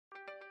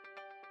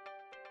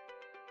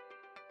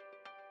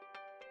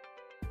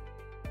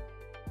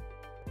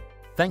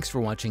Thanks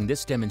for watching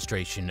this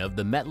demonstration of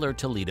the METTLER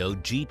TOLEDO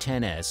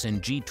G10S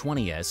and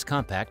G20S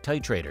compact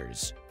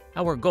titrators.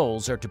 Our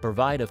goals are to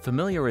provide a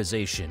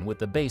familiarization with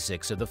the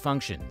basics of the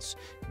functions,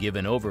 give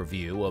an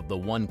overview of the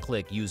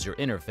one-click user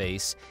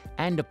interface,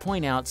 and to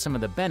point out some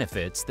of the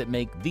benefits that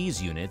make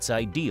these units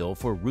ideal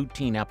for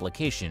routine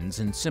applications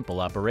and simple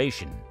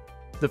operation.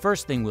 The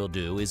first thing we'll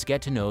do is get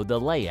to know the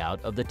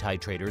layout of the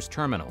titrator's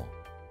terminal.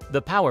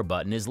 The power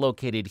button is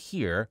located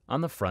here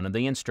on the front of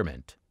the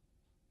instrument.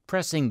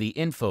 Pressing the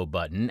Info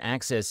button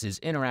accesses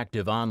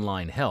interactive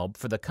online help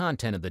for the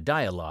content of the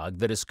dialog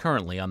that is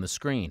currently on the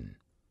screen.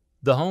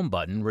 The Home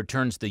button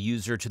returns the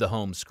user to the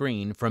home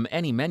screen from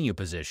any menu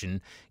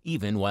position,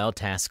 even while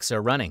tasks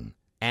are running,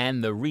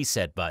 and the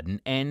Reset button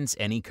ends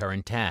any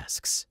current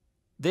tasks.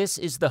 This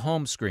is the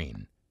home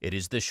screen. It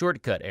is the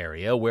shortcut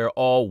area where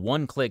all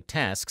one-click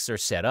tasks are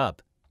set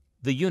up.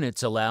 The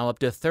units allow up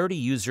to 30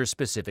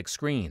 user-specific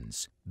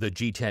screens. The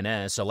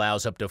G10S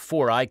allows up to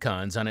 4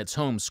 icons on its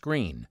home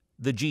screen.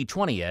 The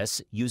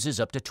G20S uses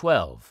up to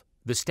 12.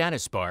 The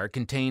status bar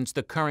contains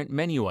the current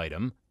menu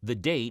item, the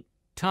date,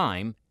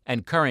 time,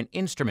 and current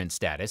instrument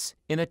status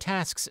in the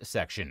Tasks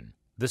section.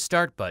 The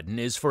Start button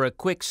is for a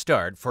quick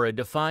start for a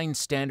defined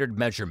standard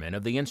measurement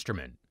of the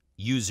instrument.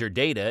 User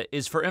Data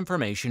is for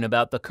information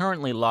about the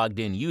currently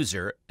logged-in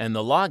user, and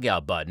the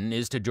Logout button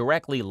is to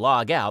directly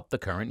log out the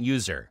current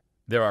user.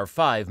 There are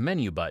 5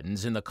 menu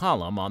buttons in the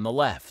column on the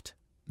left.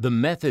 The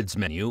Methods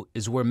menu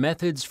is where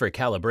methods for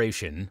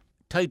calibration,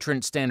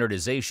 titrant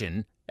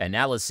standardization,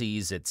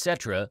 analyses,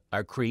 etc.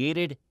 are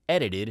created,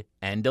 edited,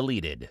 and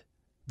deleted.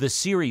 The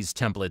Series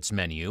Templates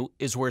menu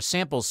is where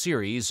sample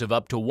series of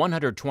up to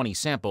 120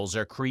 samples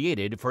are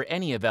created for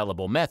any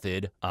available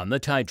method on the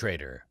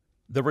titrator.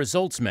 The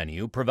Results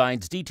menu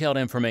provides detailed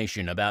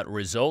information about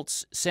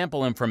results,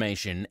 sample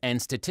information, and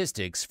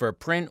statistics for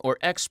print or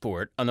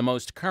export on the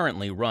most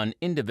currently run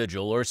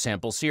individual or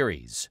sample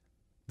series.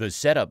 The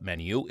Setup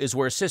menu is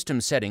where system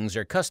settings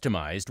are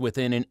customized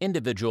within an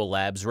individual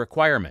lab's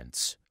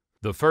requirements.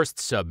 The first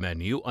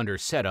submenu under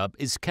Setup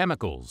is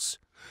Chemicals.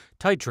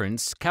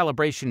 Titrants,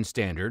 calibration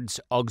standards,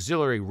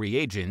 auxiliary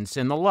reagents,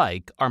 and the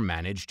like are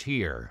managed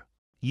here.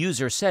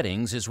 User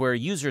Settings is where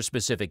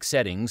user-specific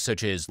settings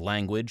such as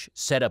language,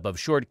 setup of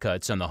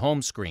shortcuts on the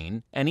home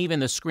screen, and even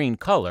the screen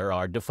color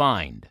are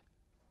defined.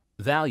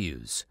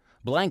 Values.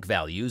 Blank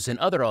values and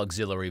other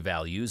auxiliary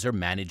values are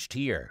managed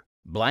here.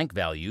 Blank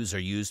values are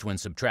used when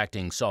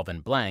subtracting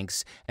solvent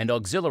blanks, and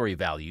auxiliary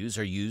values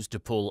are used to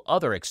pull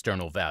other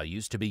external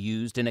values to be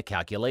used in a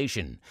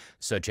calculation,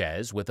 such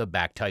as with a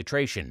back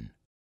titration.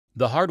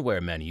 The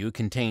Hardware menu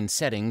contains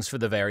settings for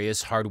the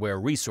various hardware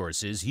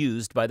resources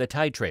used by the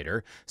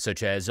titrator,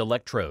 such as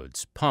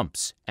electrodes,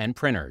 pumps, and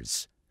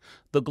printers.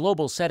 The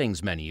Global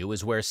Settings menu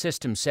is where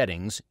system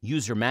settings,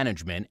 user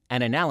management,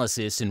 and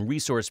analysis and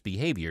resource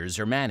behaviors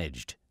are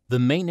managed. The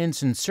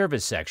Maintenance and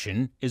Service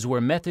section is where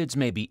methods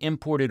may be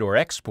imported or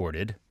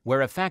exported,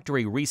 where a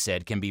factory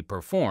reset can be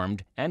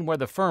performed, and where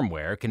the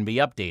firmware can be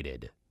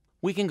updated.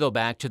 We can go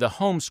back to the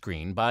home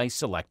screen by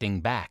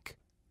selecting Back.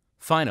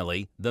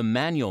 Finally, the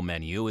Manual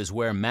menu is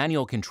where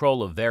manual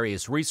control of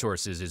various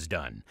resources is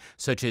done,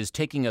 such as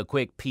taking a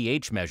quick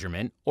pH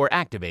measurement or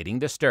activating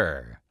the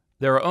stir.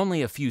 There are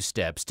only a few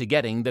steps to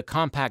getting the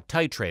compact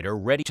titrator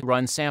ready to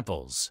run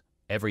samples.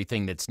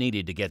 Everything that's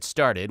needed to get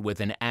started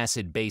with an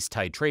acid-base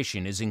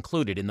titration is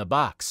included in the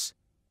box.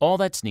 All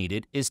that's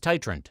needed is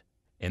titrant.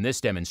 In this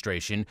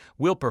demonstration,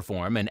 we'll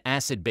perform an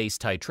acid-base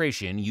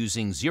titration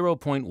using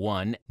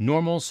 0.1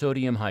 normal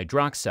sodium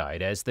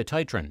hydroxide as the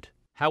titrant.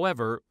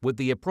 However, with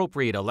the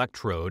appropriate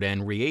electrode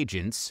and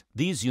reagents,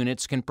 these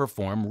units can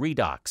perform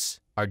redox,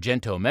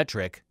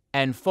 argentometric,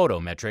 and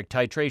photometric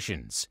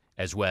titrations,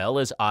 as well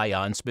as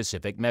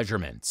ion-specific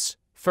measurements.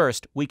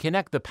 First, we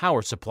connect the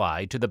power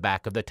supply to the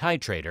back of the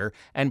titrator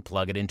and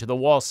plug it into the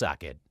wall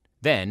socket.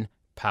 Then,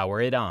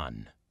 power it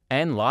on,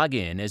 and log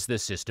in as the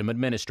system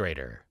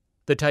administrator.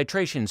 The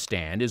titration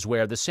stand is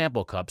where the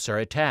sample cups are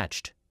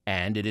attached,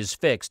 and it is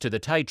fixed to the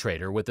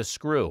titrator with a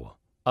screw.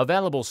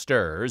 Available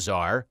stirrers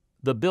are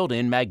the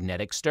built-in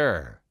magnetic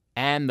stir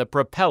and the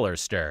propeller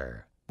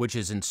stir, which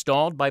is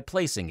installed by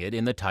placing it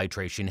in the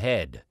titration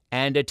head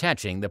and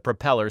attaching the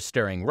propeller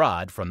stirring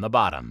rod from the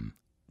bottom.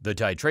 The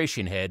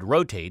titration head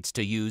rotates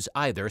to use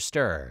either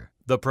stir.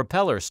 The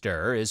propeller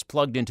stir is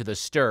plugged into the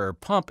stir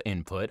pump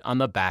input on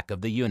the back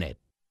of the unit.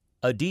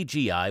 A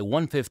DGI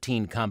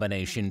 115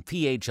 combination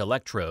pH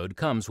electrode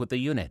comes with the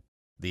unit.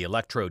 The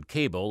electrode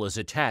cable is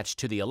attached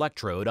to the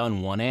electrode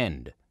on one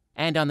end,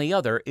 and on the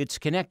other it's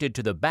connected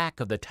to the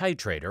back of the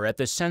titrator at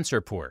the sensor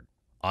port.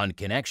 On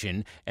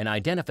connection, an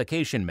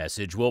identification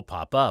message will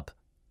pop up,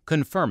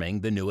 confirming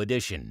the new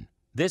addition.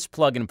 This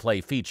plug-and-play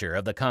feature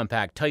of the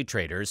compact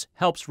titrators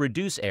helps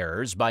reduce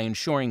errors by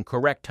ensuring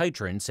correct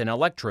titrants and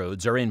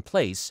electrodes are in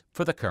place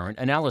for the current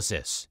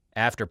analysis.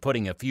 After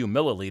putting a few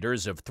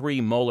milliliters of 3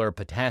 molar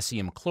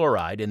potassium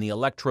chloride in the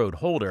electrode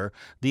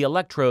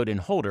and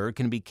holder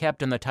can be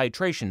kept on the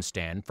titration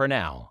stand for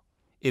now.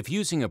 If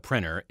using a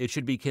printer, it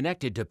should be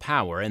connected to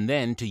power and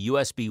then to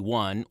USB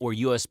 1 or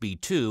USB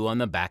 2 on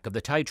the back of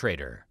the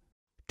titrator.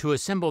 To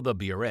assemble the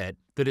burette,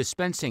 the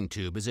dispensing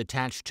tube is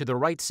attached to the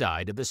right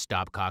side of the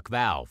stopcock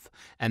valve,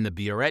 and the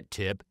burette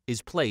tip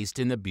is placed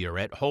in the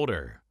burette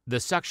holder.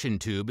 The suction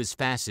tube is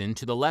fastened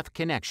to the left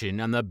connection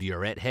on the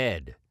burette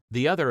head.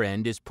 The other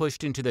end is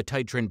pushed into the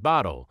titrant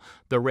bottle,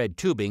 the red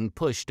tubing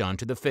pushed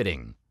onto the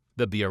fitting.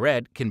 The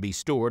burette can be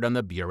stored on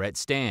the burette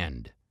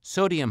stand.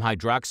 Sodium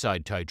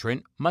hydroxide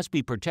titrant must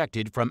be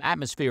protected from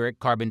atmospheric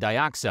carbon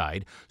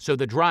dioxide, so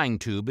the drying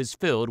tube is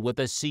filled with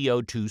a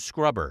CO2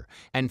 scrubber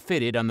and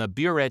fitted on the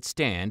burette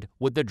stand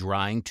with the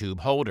drying tube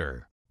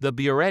holder. The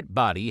burette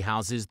body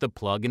houses the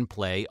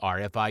plug-and-play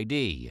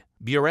RFID.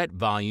 Burette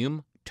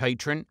volume,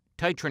 titrant,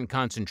 titrant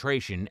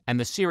concentration, and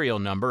the serial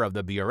number of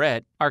the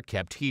burette are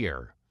kept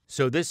here.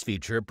 So this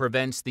feature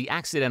prevents the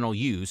accidental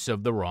use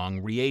of the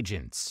wrong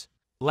reagents.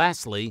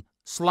 Lastly,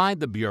 slide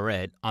the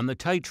burette on the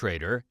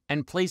titrator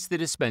and place the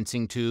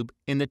dispensing tube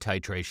in the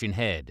titration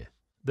head.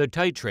 The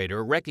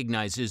titrator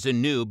recognizes a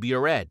new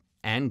burette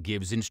and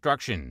gives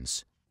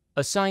instructions.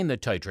 Assign the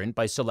titrant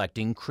by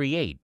selecting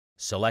Create.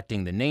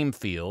 Selecting the name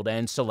field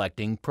and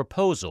selecting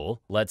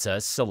Proposal lets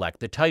us select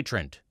the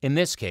titrant, in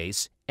this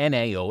case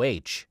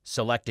NaOH.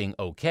 Selecting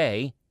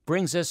OK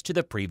brings us to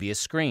the previous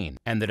screen,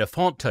 and the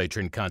default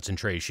titrant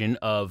concentration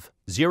of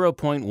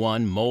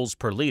 0.1 moles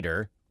per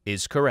liter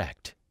is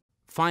correct.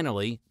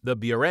 Finally, the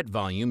burette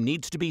volume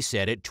needs to be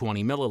set at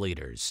 20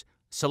 milliliters.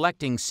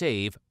 Selecting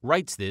Save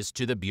writes this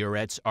to the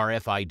burette's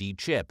RFID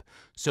chip,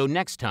 so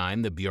next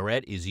time the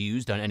burette is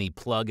used on any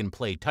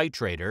plug-and-play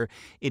titrator,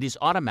 it is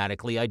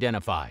automatically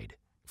identified.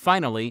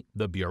 Finally,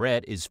 the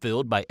burette is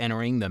filled by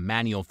entering the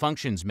Manual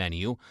Functions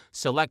menu,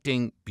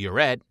 selecting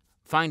Burette,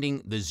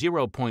 finding the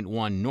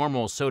 0.1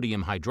 normal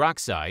sodium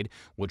hydroxide,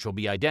 which will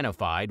be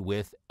identified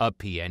with a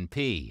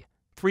PNP.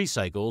 3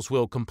 cycles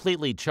will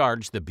completely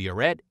charge the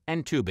burette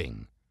and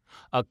tubing.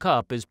 A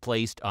cup is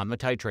placed on the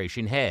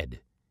titration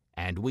head,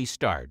 and we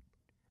start,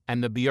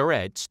 and the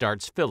burette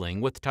starts filling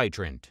with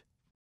titrant.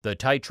 The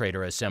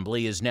titrator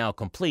assembly is now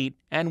complete,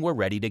 and we're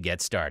ready to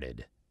get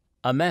started.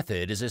 A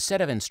method is a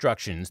set of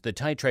instructions the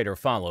titrator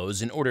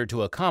follows in order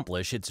to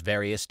accomplish its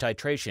various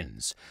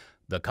titrations.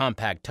 The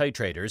compact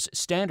titrator's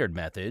standard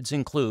methods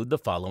include the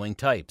following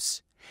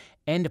types.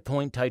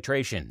 Endpoint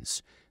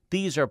titrations.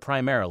 These are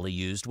primarily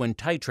used when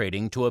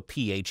titrating to a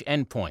pH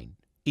endpoint.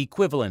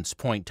 Equivalence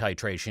point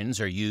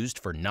titrations are used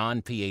for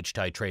non-pH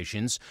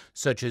titrations,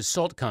 such as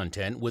salt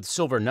content with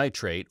silver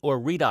nitrate or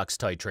redox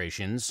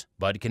titrations,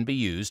 but can be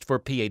used for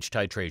pH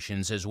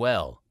titrations as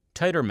well.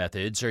 Titer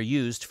methods are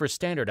used for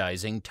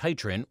standardizing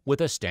titrant with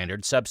a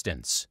standard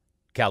substance.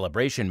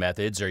 Calibration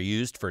methods are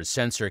used for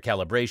sensor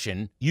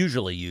calibration,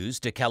 usually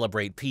used to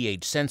calibrate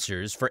pH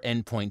sensors for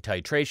endpoint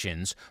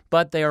titrations,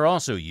 but they are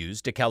also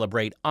used to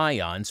calibrate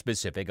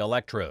ion-specific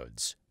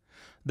electrodes.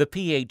 The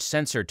pH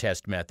sensor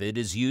test method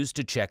is used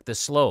to check the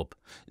slope,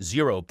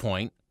 0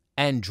 point,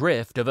 and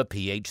drift of a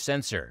pH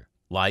sensor,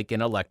 like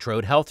an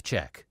electrode health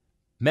check.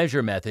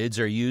 Measure methods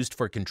are used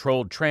for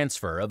controlled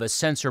transfer of a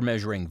sensor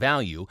measuring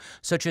value,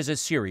 such as a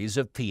series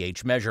of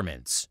pH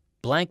measurements.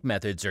 Blank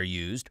methods are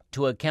used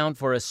to account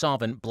for a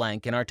solvent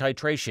blank in our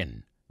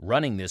titration.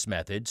 Running this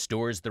method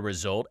stores the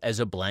result as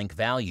a blank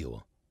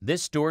value.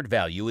 This stored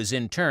value is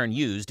in turn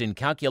used in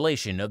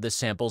calculation of the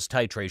sample's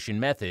titration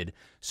method,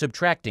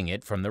 subtracting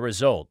it from the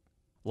result.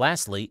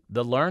 Lastly,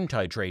 the learn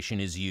titration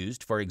is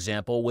used, for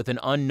example, with an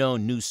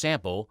unknown new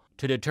sample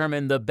to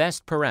determine the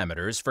best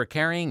parameters for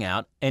carrying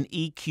out an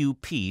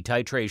EQP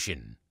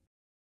titration.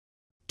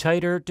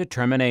 Titer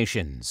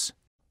determinations.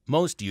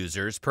 Most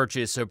users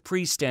purchase a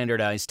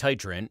pre-standardized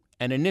titrant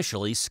and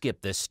initially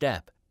skip this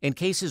step. In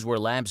cases where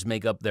labs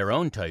make up their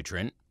own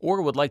titrant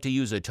or would like to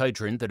use a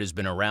titrant that has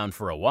been around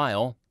for a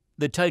while,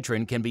 the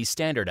titrant can be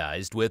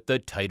standardized with the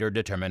titer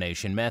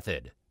determination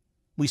method.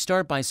 We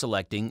start by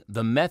selecting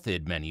the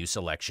Method menu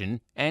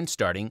selection and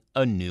starting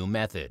a new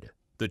method.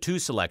 The two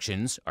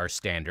selections are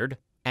Standard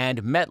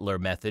and METTLER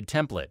method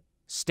template.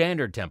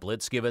 Standard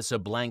templates give us a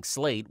blank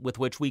slate with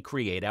which we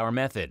create our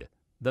method.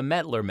 The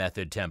METTLER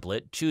method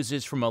template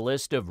chooses from a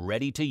list of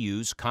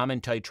ready-to-use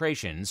common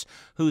titrations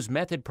whose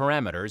method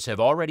parameters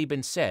have already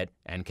been set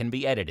and can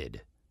be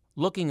edited.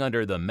 Looking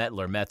under the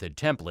METTLER method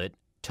template,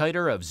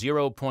 titer of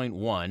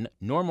 0.1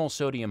 normal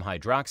sodium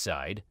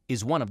hydroxide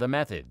is one of the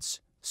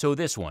methods, so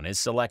this one is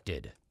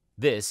selected.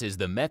 This is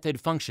the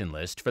method function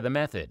list for the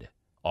method.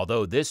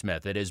 Although this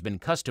method has been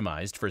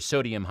customized for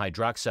sodium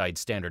hydroxide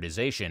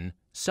standardization,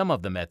 some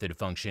of the method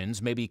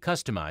functions may be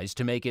customized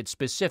to make it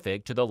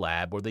specific to the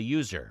lab or the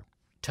user.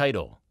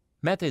 Title.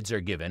 Methods are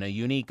given a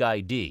unique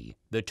ID.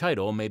 The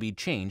title may be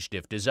changed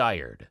if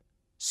desired.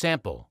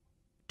 Sample.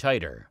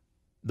 Titer.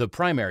 The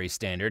primary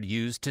standard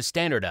used to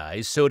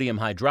standardize sodium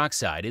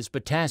hydroxide is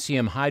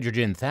potassium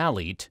hydrogen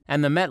phthalate,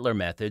 and the METTLER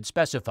method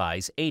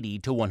specifies 80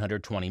 to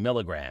 120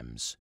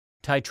 milligrams.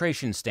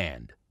 Titration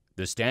stand.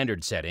 The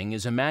standard setting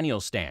is a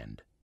manual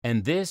stand,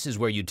 and this is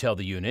where you tell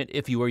the unit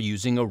if you are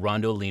using a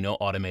Rondolino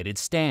automated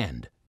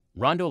stand.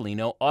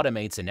 Rondolino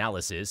automates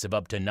analysis of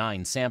up to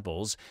 9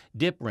 samples,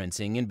 dip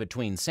rinsing in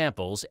between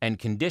samples, and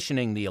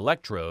conditioning the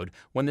electrode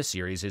when the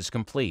series is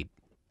complete.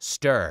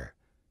 Stir.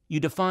 you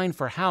define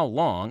for how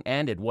long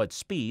and at what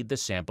speed the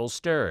sample's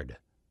stirred.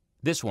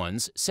 This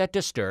one's set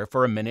to stir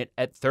for a minute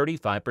at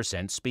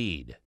 35%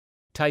 speed.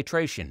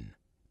 Titration.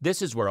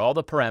 This is where all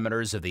the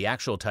parameters of the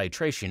actual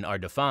titration are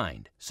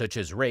defined, such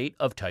as rate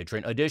of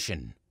titrant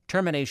addition,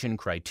 termination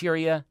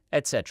criteria,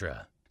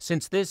 etc.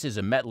 Since this is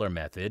a METTLER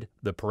method,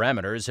 the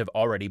parameters have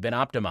already been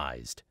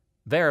optimized.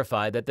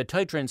 Verify that the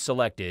titrant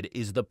selected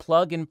is the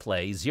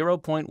plug-and-play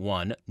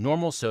 0.1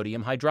 normal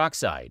sodium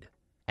hydroxide,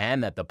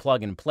 and that the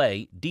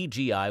plug-and-play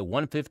DGI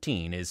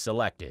 115 is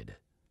selected.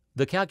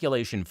 The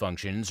calculation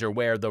functions are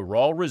where the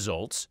raw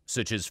results,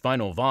 such as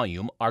final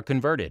volume, are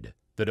converted.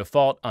 The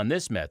default on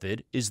this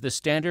method is the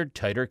standard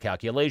titer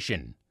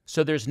calculation,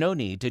 so there's no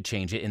need to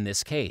change it in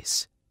this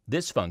case.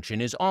 This function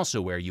is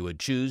also where you would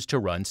choose to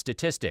run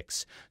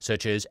statistics,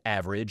 such as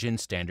average and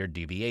standard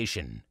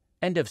deviation.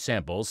 End of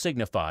sample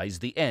signifies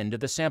the end of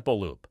the sample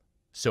loop.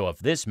 So if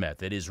this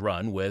method is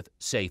run with,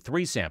 say,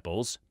 3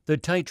 samples, the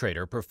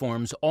titrator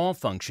performs all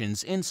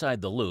functions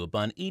inside the loop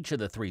on each of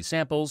the 3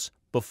 samples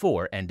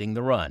before ending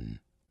the run.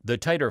 The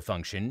titer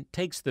function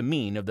takes the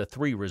mean of the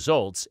 3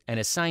 results and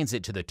assigns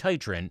it to the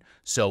titrant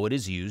so it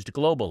is used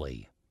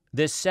globally.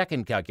 This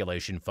second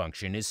calculation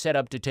function is set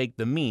up to take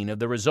the mean of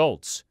the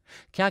results.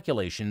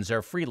 Calculations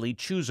are freely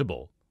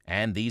choosable,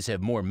 and these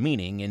have more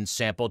meaning in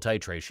sample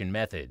titration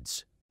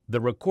methods.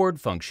 The record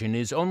function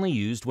is only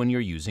used when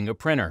you're using a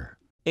printer.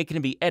 It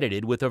can be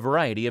edited with a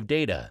variety of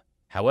data.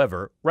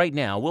 However, right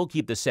now we'll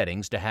keep the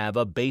settings to have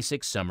a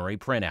basic summary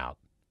printout.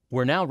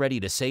 We're now ready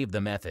to save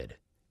the method.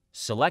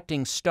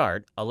 Selecting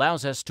Start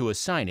allows us to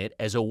assign it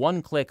as a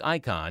one-click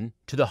icon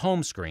to the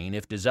home screen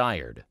if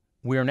desired.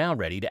 We're now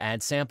ready to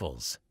add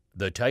samples.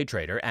 The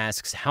titrator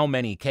asks how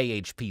many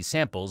KHP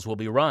samples will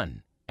be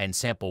run, and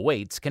sample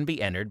weights can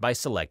be entered by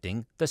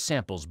selecting the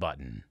Samples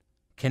button.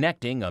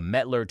 Connecting a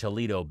METTLER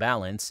TOLEDO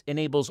balance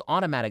enables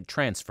automatic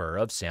transfer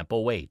of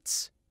sample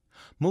weights.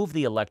 Move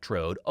the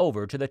electrode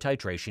over to the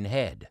titration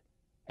head,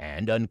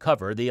 and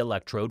uncover the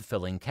electrode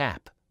filling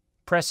cap.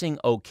 Pressing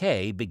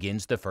OK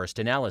begins the first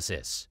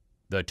analysis.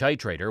 The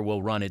titrator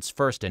will run its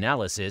first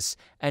analysis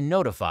and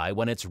notify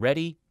when it's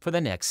ready for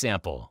the next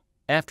sample.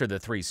 After the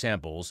 3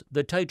 samples,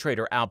 the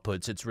titrator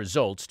outputs its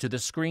results to the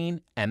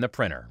screen and the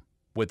printer.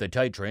 With the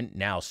titrant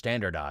now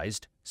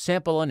standardized,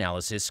 sample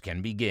analysis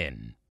can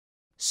begin.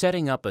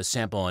 Setting up a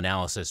sample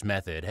analysis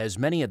method has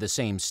many of the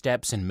same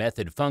steps and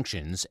method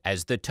functions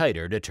as the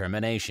titer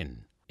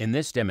determination. In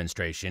this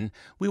demonstration,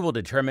 we will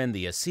determine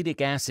the acetic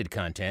acid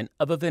content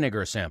of a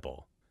vinegar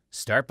sample.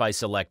 Start by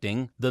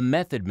selecting the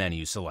Method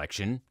menu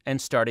selection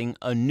and starting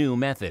a new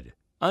method.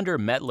 Under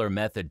METTLER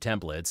method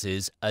templates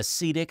is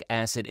acetic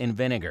acid in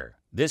vinegar.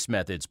 This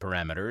method's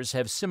parameters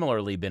have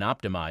similarly been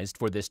optimized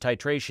for this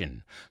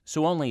titration,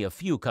 so only a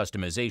few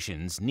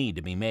customizations need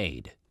to be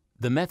made.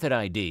 The method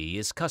ID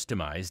is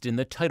customized in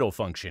the title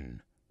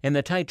function. In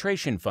the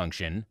titration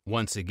function,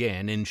 once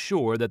again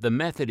ensure that the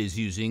method is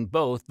using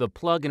both the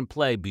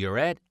plug-and-play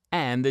burette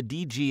and the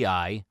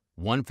DGI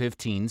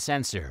 115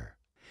 sensor.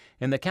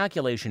 In the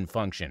calculation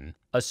function,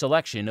 a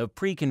selection of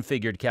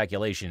pre-configured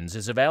calculations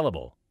is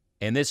available.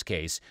 In this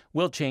case,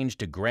 we'll change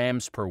to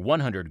grams per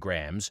 100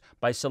 grams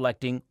by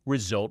selecting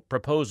Result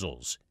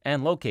Proposals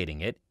and locating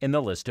it in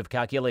the list of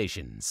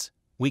calculations.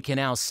 We can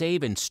now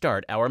save and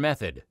start our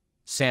method.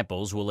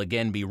 Samples will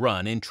again be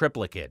run in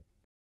triplicate.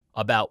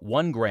 About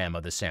 1 gram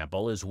of the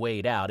sample is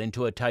weighed out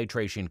into a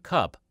titration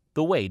cup.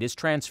 The weight is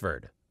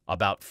transferred.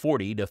 About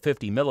 40 to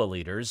 50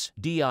 milliliters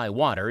DI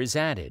water is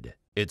added.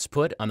 It's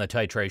put on the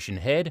titration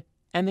head,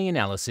 and the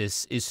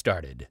analysis is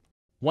started.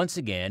 Once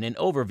again, an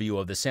overview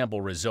of the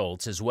sample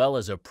results as well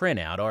as a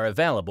printout are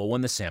available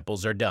when the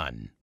samples are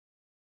done.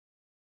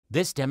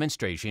 This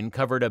demonstration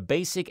covered a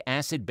basic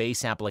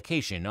acid-base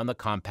application on the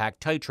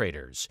compact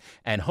titrators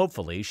and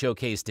hopefully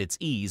showcased its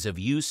ease of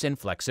use and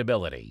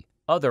flexibility.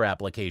 Other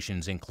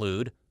applications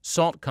include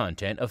salt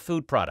content of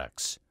food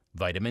products,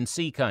 vitamin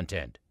C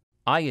content,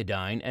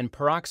 iodine and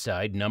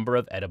peroxide number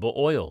of edible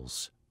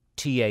oils,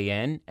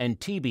 TAN and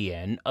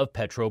TBN of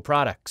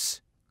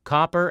petroproducts,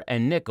 copper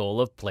and nickel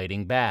of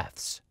plating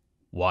baths,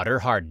 water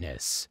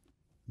hardness.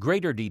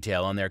 Greater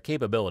detail on their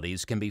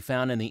capabilities can be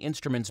found in the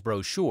instruments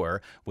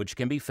brochure, which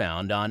can be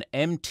found on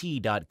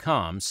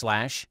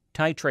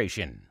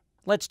mt.com/titration.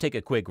 Let's take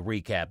a quick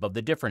recap of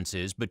the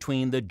differences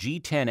between the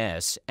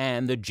G10S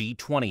and the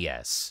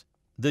G20S.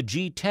 The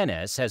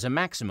G10S has a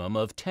maximum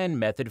of 10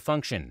 method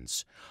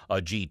functions.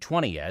 A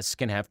G20S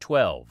can have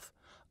 12.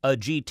 A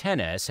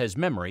G10S has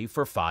memory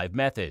for 5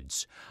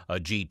 methods. A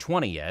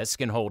G20S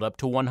can hold up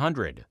to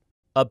 100.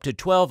 Up to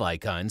 12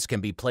 icons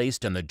can be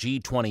placed on the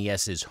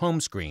G20S's home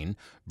screen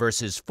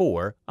versus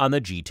 4 on the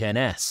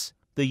G10S.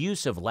 The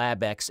use of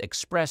LabX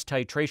Express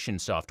titration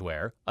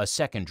software, a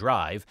second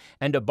drive,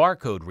 and a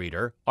barcode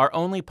reader are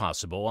only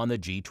possible on the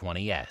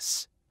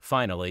G20S.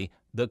 Finally,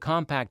 the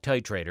compact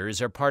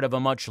titrators are part of a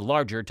much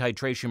larger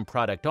titration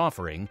product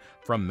offering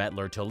from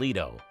METTLER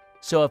TOLEDO.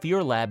 So if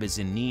your lab is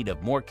in need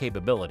of more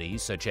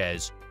capabilities such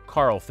as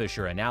Carl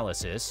Fisher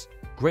analysis,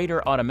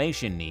 greater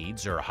automation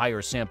needs, or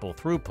higher sample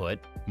throughput,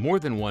 more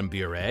than one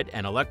burette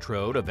and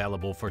electrode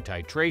available for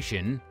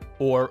titration,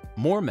 or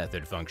more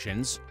method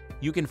functions,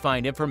 you can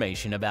find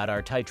information about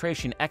our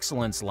Titration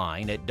Excellence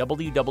line at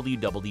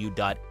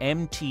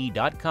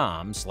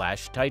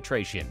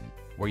www.mt.com/titration,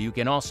 where you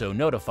can also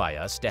notify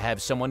us to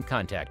have someone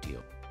contact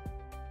you.